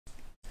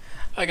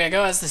Okay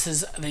guys, this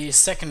is the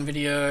second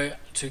video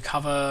to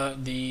cover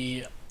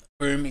the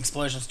Boom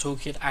Explosions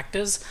Toolkit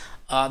actors.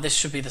 This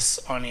should be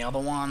the only other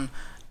one.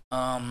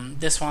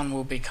 This one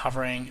will be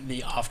covering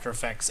the After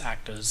Effects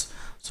actors.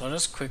 So I'll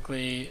just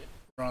quickly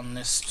run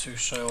this to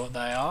show what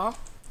they are.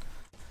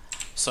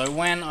 So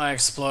when I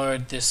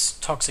explode this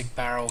toxic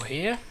barrel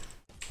here,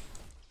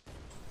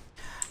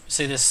 you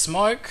see this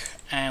smoke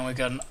and we've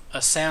got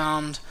a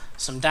sound,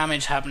 some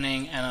damage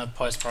happening, and a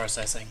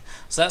post-processing.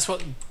 So that's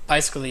what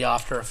basically the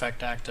After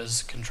Effect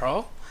actors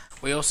control.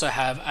 We also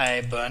have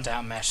a burnt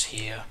out mesh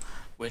here,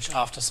 which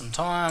after some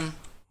time,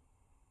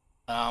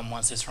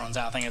 once this runs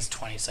out, I think it's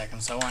 20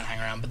 seconds, so it won't hang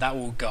around, but that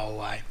will go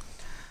away.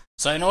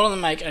 So in order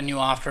to make a new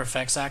After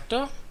Effects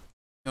actor,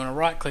 you want to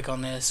right click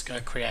on this,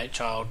 go create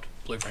child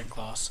blueprint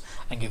class,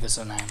 and give this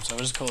a name. So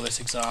we'll just call this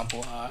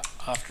example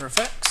After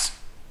Effects.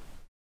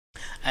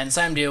 And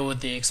same deal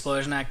with the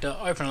explosion actor,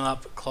 open it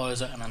up,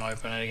 close it, and then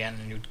open it again,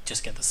 and you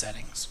just get the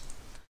settings.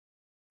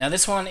 Now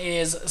this one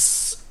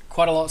is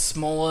quite a lot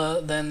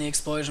smaller than the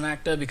explosion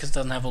actor because it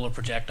doesn't have all the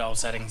projectile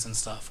settings and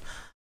stuff.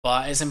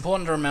 But it's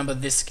important to remember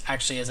this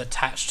actually is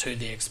attached to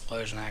the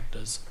explosion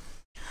actors.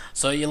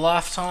 So your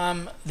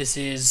lifetime, this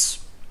is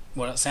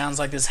what it sounds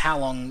like, this is how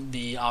long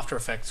the After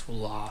Effects will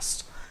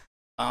last.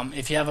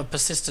 If you have a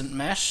persistent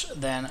mesh,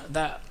 then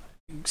that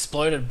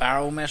exploded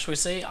barrel mesh we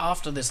see,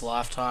 after this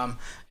lifetime,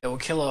 it will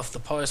kill off the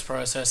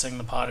post-processing,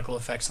 the particle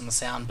effects, and the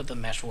sound, but the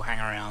mesh will hang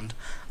around.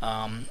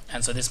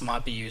 And so this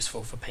might be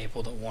useful for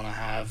people that want to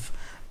have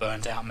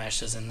burnt out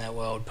meshes in their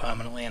world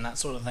permanently and that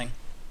sort of thing.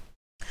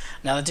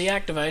 Now the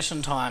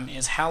deactivation time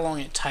is how long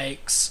it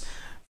takes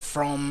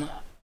from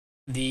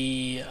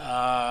the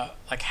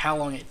how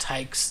long it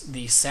takes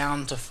the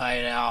sound to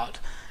fade out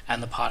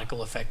and the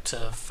particle effect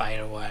to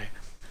fade away.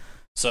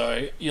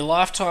 So your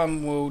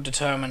lifetime will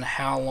determine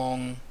how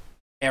long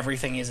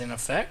everything is in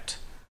effect,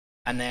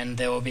 and then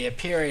there will be a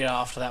period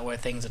after that where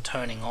things are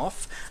turning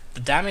off. The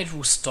damage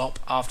will stop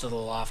after the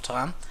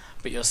lifetime,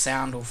 but your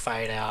sound will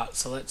fade out.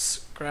 So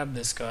let's grab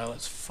this guy,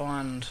 let's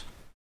find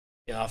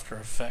the After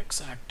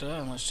Effects actor,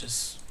 and let's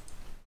just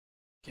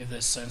give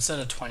this, so instead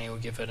of 20 we'll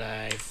give it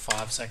a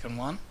 5-second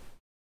one.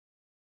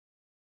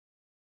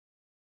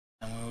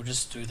 And we'll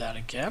just do that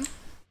again.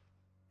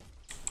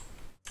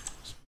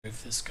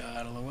 Move this guy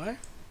out of the way.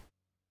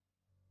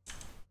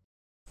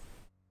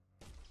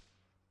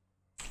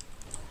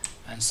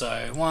 And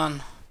so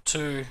 1,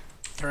 2,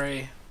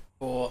 3,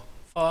 4,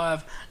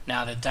 5.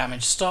 Now the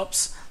damage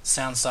stops,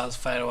 sound starts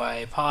to fade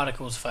away,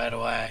 particles fade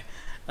away,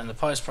 and the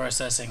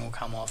post-processing will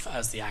come off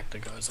as the actor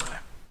goes away.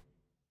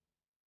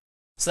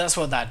 So that's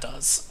what that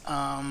does.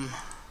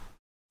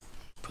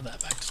 Put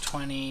that back to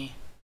 20.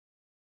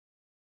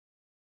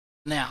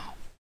 Now,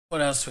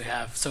 what else do we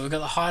have? So we've got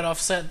the height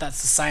offset,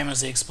 that's the same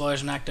as the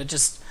explosion actor,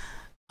 just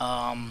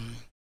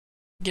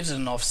gives it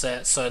an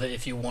offset so that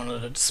if you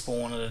wanted it to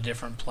spawn at a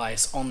different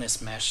place on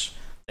this mesh,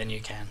 then you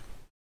can.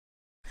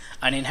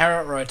 And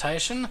inherit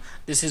rotation,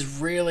 this is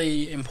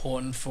really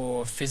important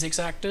for physics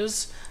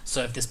actors,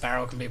 so if this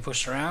barrel can be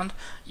pushed around,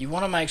 you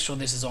want to make sure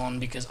this is on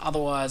because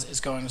otherwise it's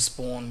going to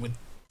spawn with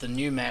the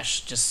new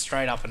mesh just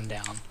straight up and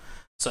down.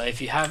 So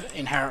if you have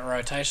inherit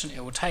rotation,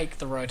 it will take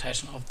the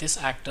rotation of this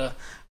actor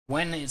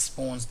when it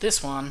spawns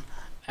this one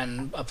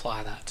and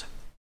apply that.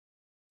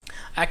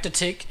 Actor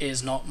tick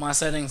is not my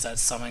settings,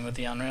 that's something with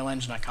the Unreal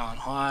Engine I can't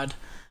hide.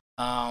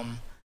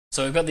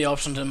 So we've got the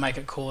option to make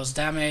it cause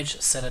damage,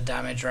 set a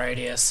damage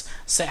radius,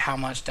 set how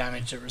much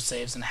damage it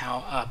receives and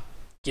how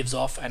gives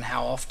off and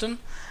how often,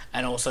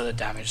 and also the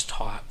damage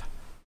type.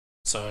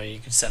 So you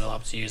could set it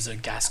up to use a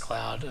gas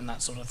cloud and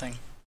that sort of thing.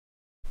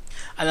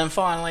 And then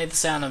finally the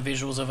sound and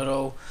visuals of it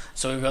all.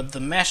 So we've got the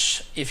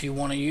mesh, if you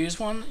want to use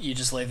one, you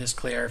just leave this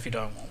clear if you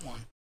don't want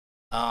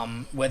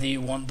one. Whether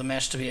you want the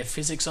mesh to be a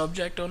physics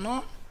object or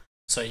not,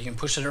 so you can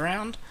push it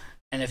around,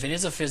 and if it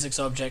is a physics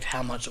object,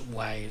 how much it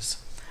weighs.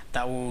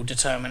 That will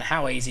determine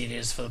how easy it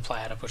is for the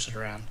player to push it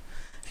around.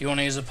 If you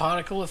want to use a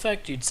particle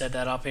effect, you'd set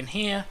that up in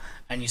here,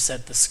 and you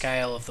set the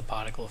scale of the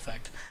particle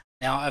effect.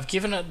 Now I've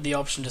given it the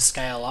option to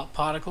scale up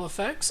particle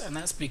effects, and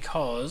that's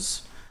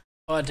because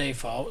by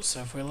default, so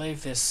if we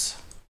leave this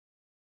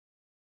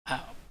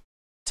at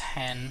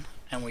 10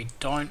 and we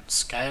don't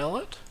scale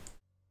it,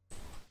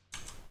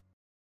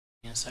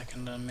 give me a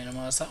second to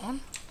minimize that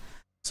one.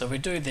 So if we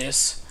do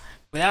this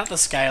without the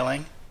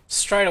scaling,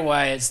 straight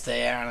away it's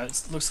there and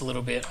it looks a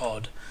little bit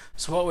odd.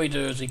 So what we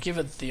do is we give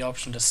it the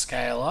option to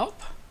scale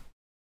up,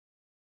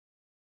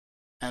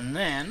 and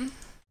then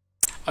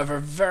over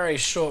a very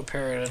short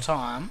period of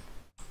time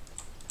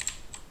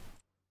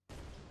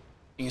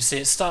you can see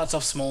it starts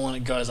off small and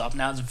it goes up.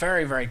 Now it's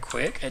very, very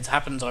quick. It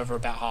happens over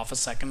about half a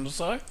second or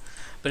so,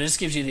 but it just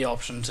gives you the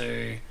option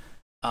to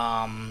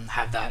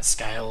have that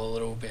scale a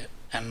little bit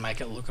and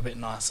make it look a bit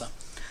nicer.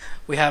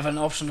 We have an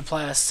option to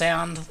play a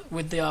sound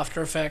with the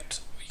After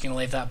Effect. You can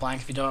leave that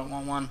blank if you don't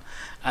want one.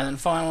 And then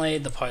finally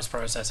the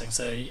post-processing.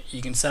 So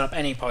you can set up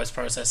any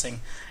post-processing,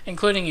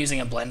 including using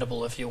a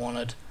blendable if you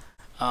wanted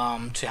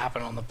to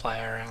happen on the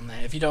player around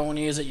there. If you don't want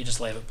to use it, you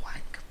just leave it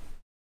blank.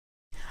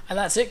 And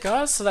that's it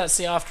guys, so that's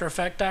the After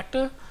Effects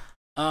actor.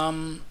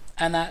 And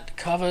that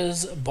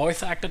covers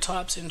both actor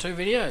types in 2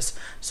 videos.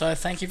 So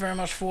thank you very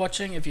much for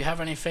watching. If you have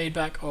any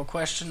feedback or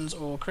questions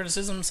or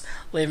criticisms,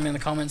 leave them in the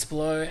comments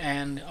below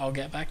and I'll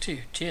get back to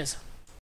you. Cheers.